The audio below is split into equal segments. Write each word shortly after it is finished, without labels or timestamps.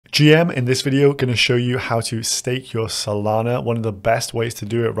GM, in this video, going to show you how to stake your Solana. One of the best ways to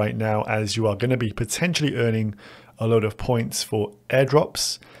do it right now, as you are going to be potentially earning a load of points for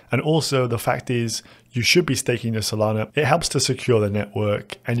airdrops. And also the fact is you should be staking your Solana. It helps to secure the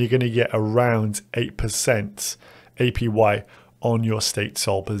network and you're going to get around 8% APY on your staked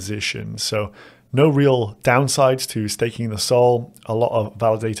Sol position. So no real downsides to staking the Sol. A lot of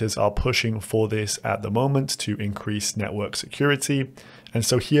validators are pushing for this at the moment to increase network security. And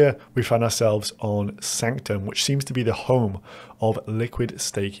so here we find ourselves on Sanctum, which seems to be the home of liquid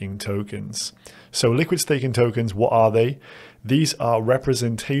staking tokens. So liquid staking tokens, what are they? These are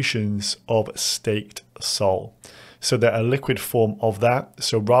representations of staked Sol. So they're a liquid form of that.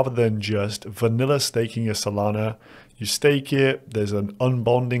 So rather than just vanilla staking your Solana, you stake it, there's an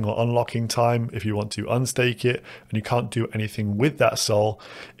unbonding or unlocking time if you want to unstake it, and you can't do anything with that Sol.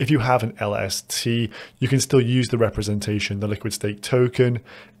 If you have an LST, you can still use the representation, the liquid stake token,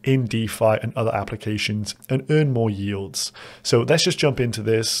 in DeFi and other applications and earn more yields. So let's just jump into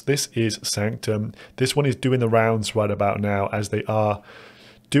this. This is Sanctum. This one is doing the rounds right about now as they are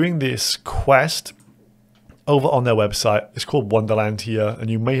doing this quest over on their website. It's called Wonderland here,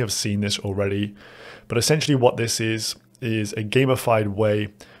 and you may have seen this already. But essentially what this is a gamified way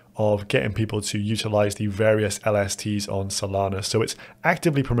of getting people to utilize the various LSTs on Solana. So it's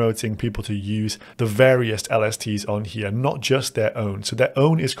actively promoting people to use the various LSTs on here, not just their own. So their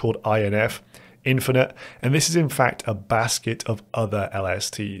own is called INF, Infinite, and this is in fact a basket of other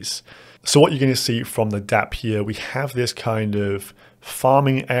LSTs. So what you're going to see from the dapp here, we have this kind of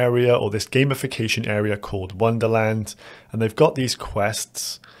farming area or this gamification area called Wonderland, and they've got these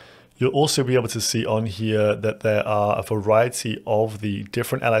quests. You'll also be able to see on here that there are a variety of the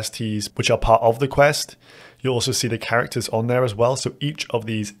different LSTs which are part of the quest. You'll also see the characters on there as well. So each of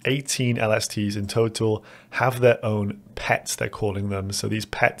these 18 LSTs in total have their own pets, they're calling them. So these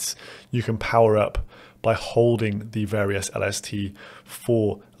pets you can power up by holding the various LST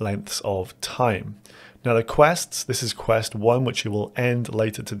for lengths of time. Now the quests, this is quest 1, which will end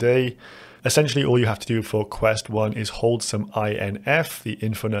later today. Essentially, all you have to do for quest 1 is hold some INF, the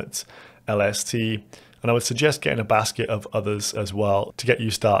Infinite LST, and I would suggest getting a basket of others as well to get you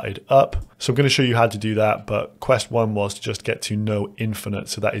started up. So I'm going to show you how to do that, but quest 1 was to just get to know Infinite,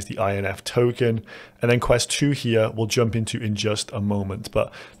 so that is the INF token. And then quest 2 here we'll jump into in just a moment,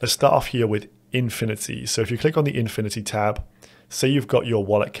 but let's start off here with Infinity. So if you click on the Infinity tab, say you've got your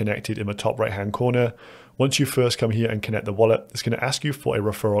wallet connected in the top right hand corner. Once you first come here and connect the wallet, it's going to ask you for a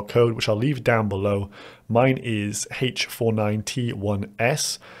referral code, which I'll leave down below. Mine is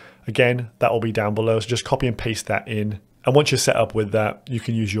H49T1S. Again, that will be down below. So just copy and paste that in. And once you're set up with that, you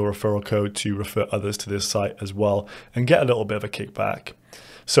can use your referral code to refer others to this site as well and get a little bit of a kickback.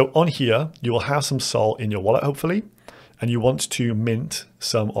 So on here, you will have some Sol in your wallet, hopefully, and you want to mint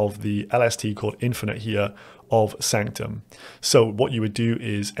some of the LST called Infinite here of Sanctum. So what you would do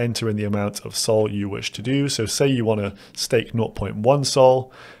is enter in the amount of Sol you wish to do. So say you want to stake 0.1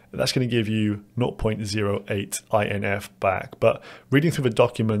 Sol, that's going to give you 0.08 INF back. But reading through the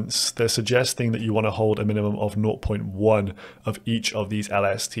documents, they're suggesting that you want to hold a minimum of 0.1 of each of these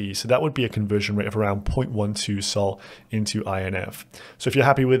LSTs. So that would be a conversion rate of around 0.12 Sol into INF. So if you're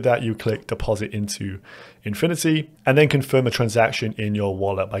happy with that, you click deposit into Infinity and then confirm a transaction in your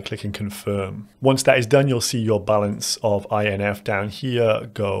wallet by clicking confirm. Once that is done, you'll see your balance of INF down here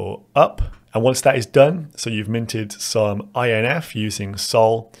go up. And once that is done, so you've minted some INF using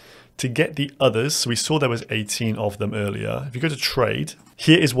Sol. To get the others, so we saw there was 18 of them earlier. If you go to trade,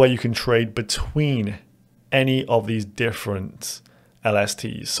 here is where you can trade between any of these different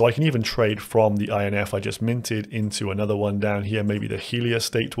LSTs. So I can even trade from the INF I just minted into another one down here, maybe the Helius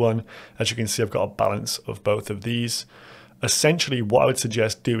staked one. As you can see, I've got a balance of both of these. Essentially, what I would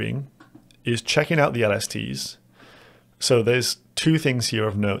suggest doing is checking out the LSTs. So there's two things here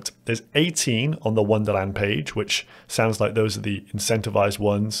of note. There's 18 on the Wonderland page, which sounds like those are the incentivized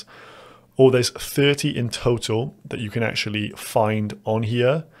ones. Or there's 30 in total that you can actually find on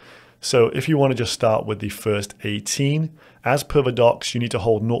here. So if you want to just start with the first 18, as per the docs, you need to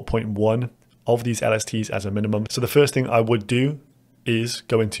hold 0.1 of these LSTs as a minimum. So the first thing I would do is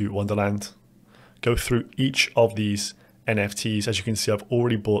go into Wonderland, go through each of these NFTs. As you can see, I've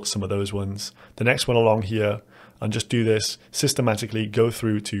already bought some of those ones. The next one along here, and just do this systematically, go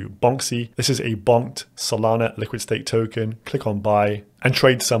through to Bonksy. This is a bonked Solana liquid stake token. Click on buy and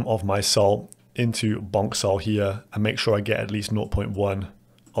trade some of my Sol into Bonk Sol here and make sure I get at least 0.1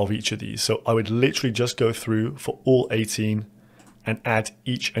 of each of these. So I would literally just go through for all 18 and add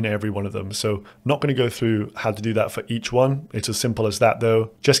each and every one of them. So not going to go through how to do that for each one. It's as simple as that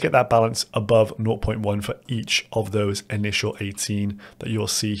though. Just get that balance above 0.1 for each of those initial 18 that you'll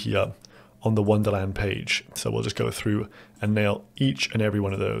see here on the Wonderland page. So we'll just go through and nail each and every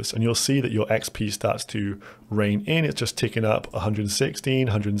one of those. And you'll see that your XP starts to rain in. It's just ticking up 116,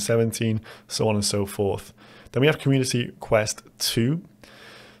 117, so on and so forth. Then we have Community Quest 2.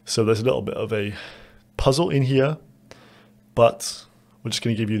 So there's a little bit of a puzzle in here, but we're just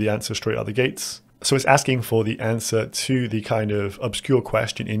going to give you the answer straight out the gates. So it's asking for the answer to the kind of obscure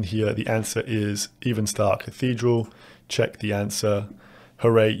question in here. The answer is EVENSTAR Cathedral. Check the answer.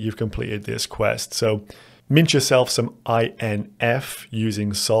 Hooray, you've completed this quest. So mint yourself some INF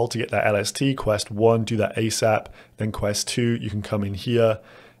using Sol to get that LST. Quest 1, do that ASAP. Then Quest 2, you can come in here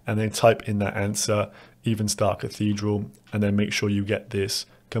and then type in that answer, EVENSTAR Cathedral, and then make sure you get this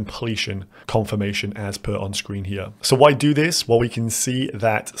completion confirmation as per on screen here. So why do this? Well, we can see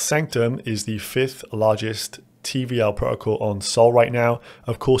that Sanctum is the 5th largest TVL protocol on Sol right now.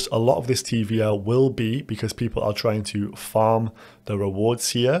 Of course, a lot of this TVL will be because people are trying to farm the rewards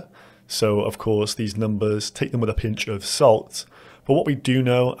here. So of course, these numbers, take them with a pinch of salt. But what we do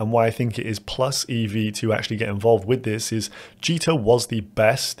know, and why I think it is plus EV to actually get involved with this, is Jito was the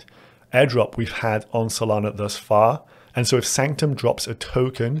best airdrop we've had on Solana thus far. And so if Sanctum drops a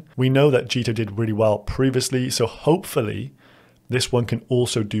token, we know that Jito did really well previously. So hopefully this one can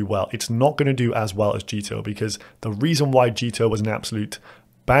also do well. It's not going to do as well as Jito because the reason why Jito was an absolute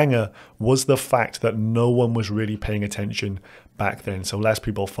banger was the fact that no one was really paying attention back then. So less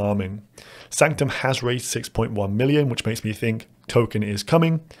people farming. Sanctum has raised 6.1 million, which makes me think token is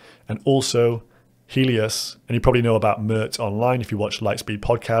coming. And also Helius, and you probably know about Mert online if you watch Lightspeed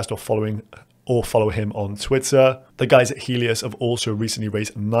podcast or follow him on Twitter. The guys at Helius have also recently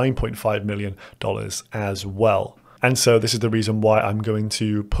raised $9.5 million as well. And so this is the reason why I'm going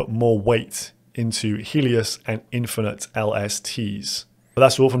to put more weight into Helius and infinite LSTs. But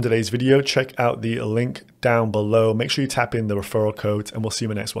that's all from today's video. Check out the link down below. Make sure you tap in the referral code and we'll see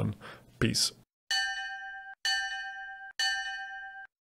you in the next one. Peace.